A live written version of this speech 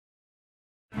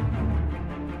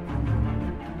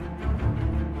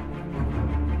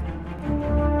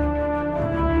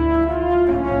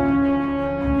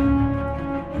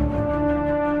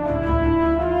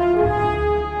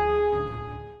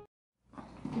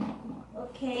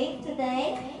Okay,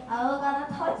 today I'm gonna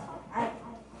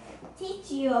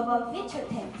teach you about future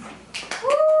tense.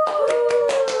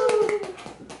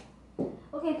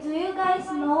 Okay, do you guys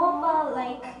know about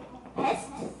like past?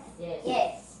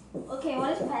 Yes. Okay,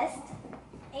 what is past?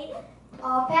 Aiden?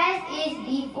 Past is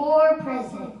before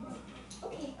present.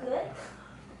 Okay, good.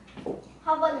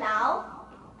 How about now?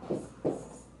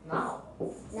 Now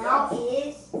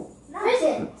Yes. is Now.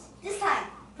 present. This time.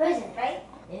 Present. Right?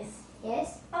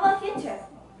 Yes. How about future?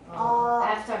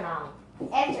 After now.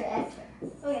 After.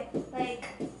 Okay, like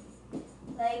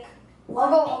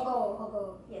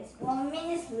Ago. Yes, 1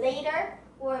 minute later,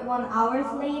 or 1 hours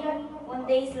later, 1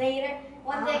 days later,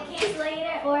 1 decade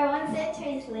later, or 1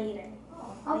 century later.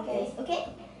 Okay. Okay.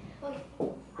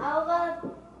 I'm gonna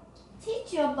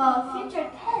teach you about future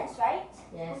tense, right?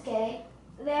 Yes. Okay.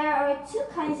 There are 2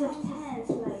 kinds of tense,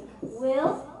 like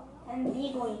will and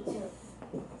be going to.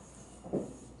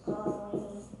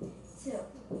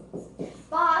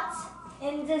 But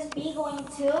in this be going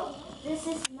to, this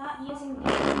is not using be.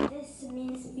 This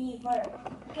means be verb.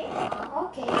 Okay?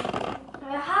 Okay.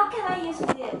 How can I use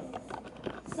will?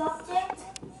 Subject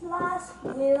plus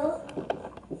will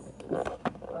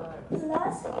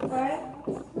plus verb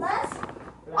plus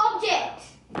Object.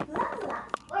 blah blah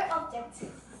or object.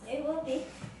 It will be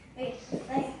like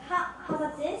how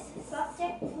about this?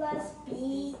 Subject plus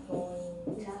be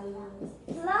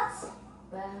plus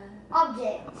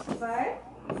Object. verb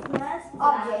plus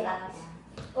Object.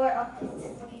 or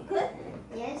object. Okay, good.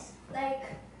 Yes. Like,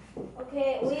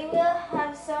 okay, we will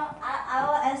have some. I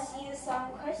will ask you some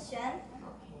question.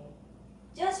 Okay.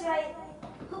 Just write.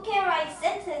 Who can write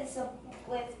sentence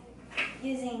with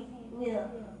using will?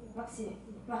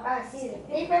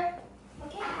 Paper.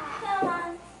 Okay, come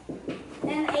on.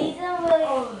 And Aiden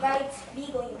will write be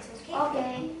going to.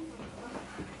 Okay.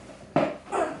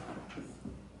 Okay.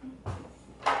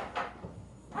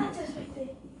 Just right there.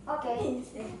 Okay.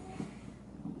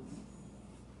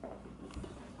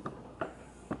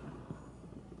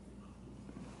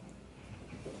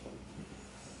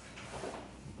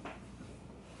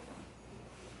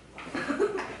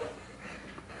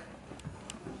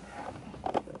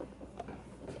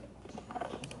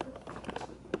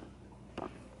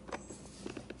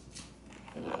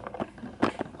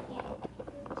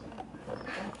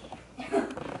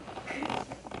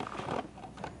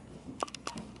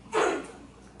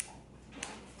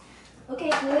 Okay,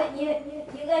 good. You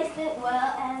guys did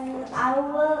well, and I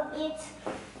will eat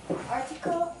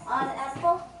article on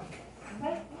apple.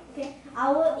 Right? Okay. I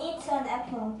will eat an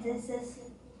apple. This is,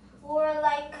 or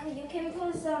like you can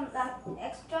put some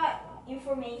extra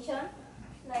information,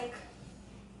 like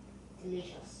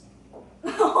Delicious.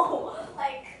 no,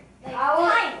 like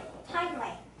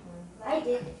timeline. I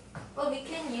did. But we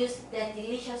can use that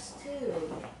delicious too.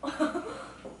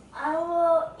 I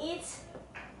will eat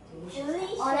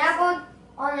delicious.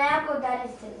 On apple that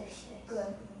is delicious.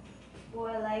 Good.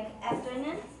 Or like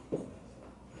afternoon.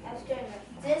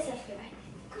 This afternoon.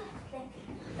 Good. Thank you.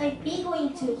 Like be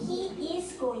going to. He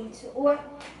is going to. Or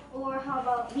how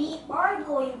about we are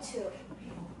going to.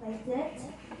 Like that.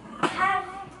 Have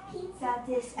pizza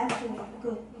this afternoon.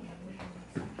 Good.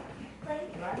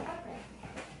 Like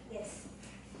yes.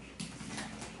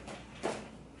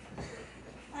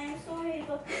 I'm sorry,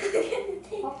 but can you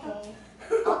take Okay.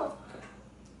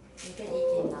 You can eat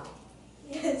it now.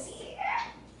 Yes.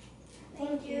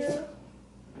 Thank you.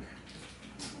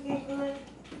 Okay, good.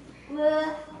 We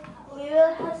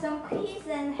will have some quiz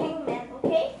and hangman,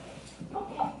 okay?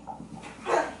 Okay.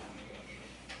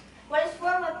 What is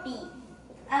form of be?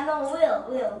 No,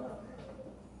 will.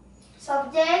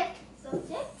 Subject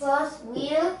Subject plus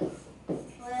will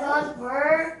plus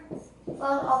verb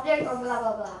plus object or blah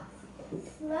blah blah.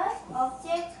 plus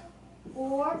object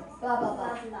or Blah blah blah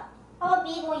blah. blah. How about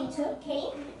be going to? Okay.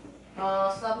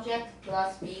 Subject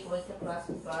plus be going to plus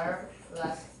verb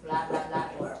plus blah blah blah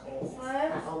or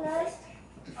Verb plus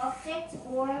object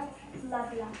or blah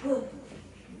blah. Good.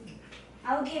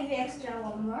 I'll give you extra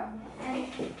one more. And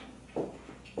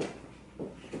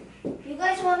you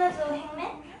guys wanna do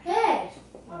hangman? Yes.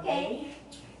 Okay.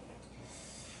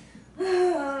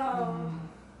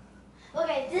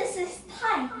 Okay, this is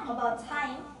time, about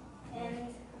time, and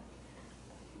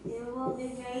it will be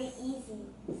very easy.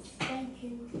 Thank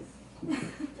you.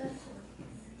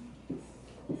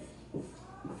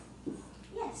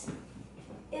 Yes,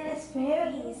 it is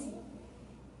very easy.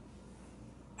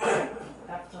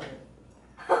 afternoon.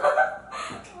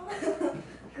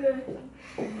 Good.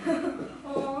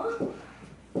 Oh.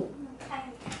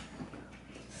 Time.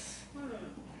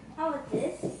 How about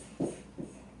this?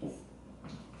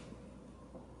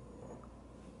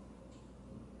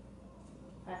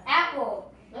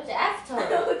 Apple.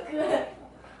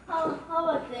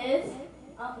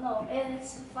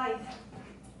 it's 5.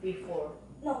 Before.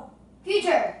 No.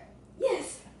 Future.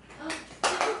 Yes.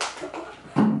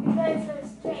 You guys are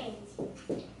strange.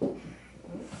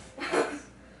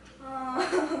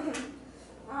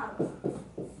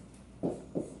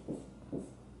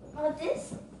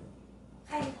 This?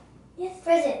 Kind of. Yes.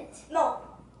 Present. No.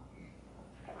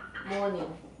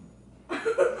 Morning.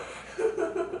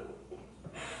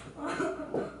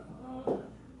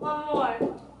 One more.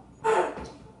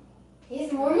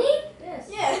 Is morning? Yes.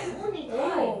 Yes. Morning.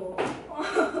 Why?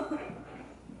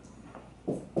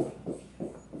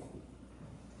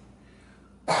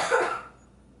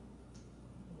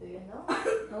 Do you know?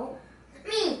 No.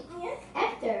 Me. Yes.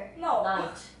 After. No.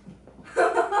 Night.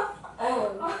 Oh.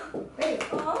 Great.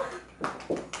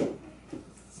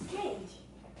 Strange.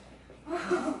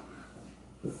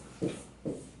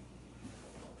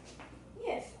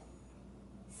 Yes.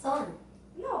 Sun.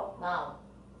 No. Now.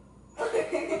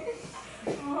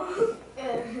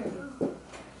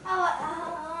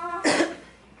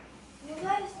 You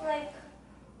guys like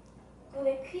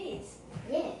doing quiz?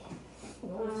 Yeah.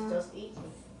 No, it's just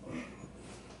eating.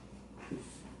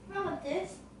 How about this?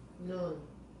 Noon.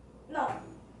 No.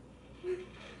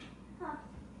 Huh.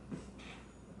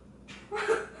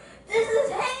 This is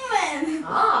Hangman.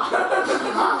 Ah.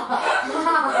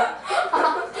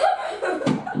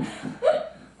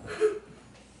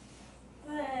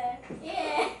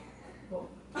 Yeah. Oh,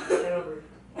 terrible.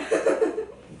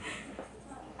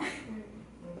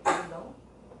 No.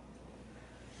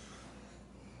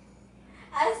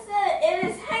 I said it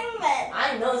is Hangman.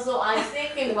 I know, so I'm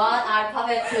thinking what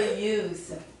alphabet to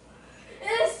use. It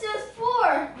is just 4.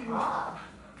 Ah.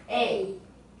 A.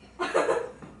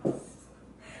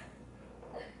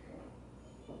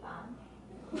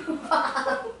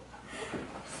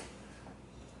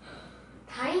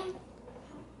 Time.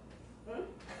 Hmm?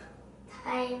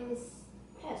 Times.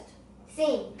 Test.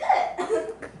 Sing. Good.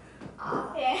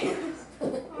 Ah. Okay.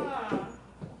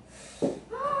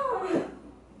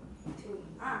 Two.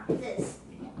 This.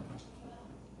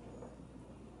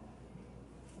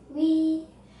 We.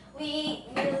 We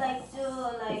like to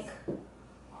like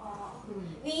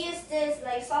we use this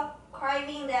like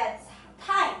subscribing that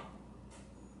time.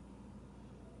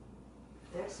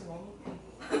 There's many.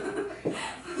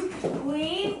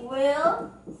 We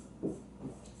will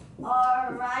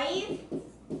arrive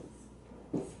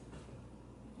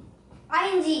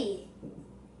ing.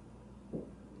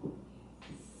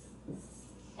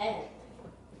 And.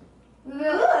 We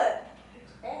will. good.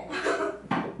 And.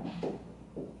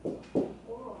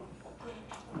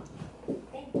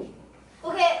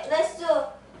 Okay, let's do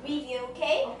review,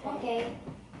 okay? Okay.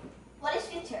 What is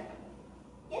future?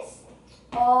 Yes?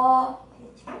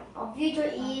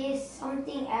 Future is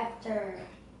something after.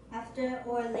 After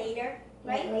or later,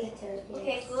 right? Later. Yes.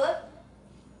 Okay, good.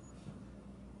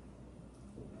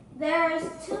 There's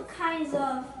 2 kinds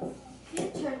of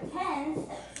future tense.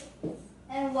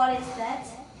 And what is that?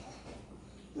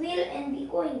 Will and be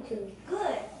going to.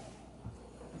 Good.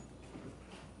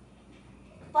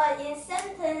 But in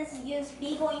sentence, use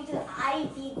be going to, I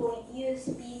be going, use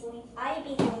be going, I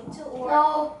be going to, or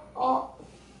No.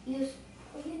 Use.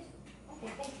 Okay,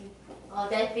 thank you.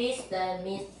 That fish that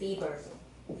means beavers.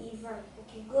 Be verb.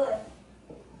 Okay, good.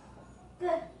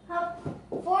 Good. How?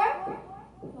 Form?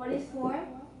 What is form?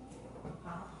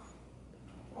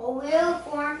 A will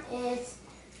form is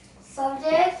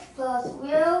subject plus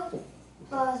will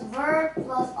plus verb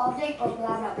plus object or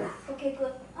blah blah blah. Okay,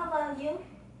 good. How about you?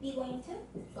 Be going to?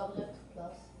 Subject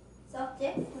plus.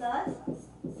 Subject plus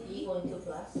Be going to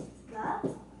plus. blah,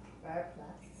 Verb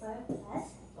plus. verb plus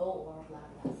O or blah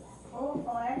blah blah. O or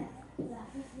blah, blah,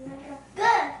 blah.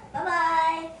 Good. Bye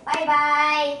bye. Bye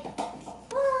bye.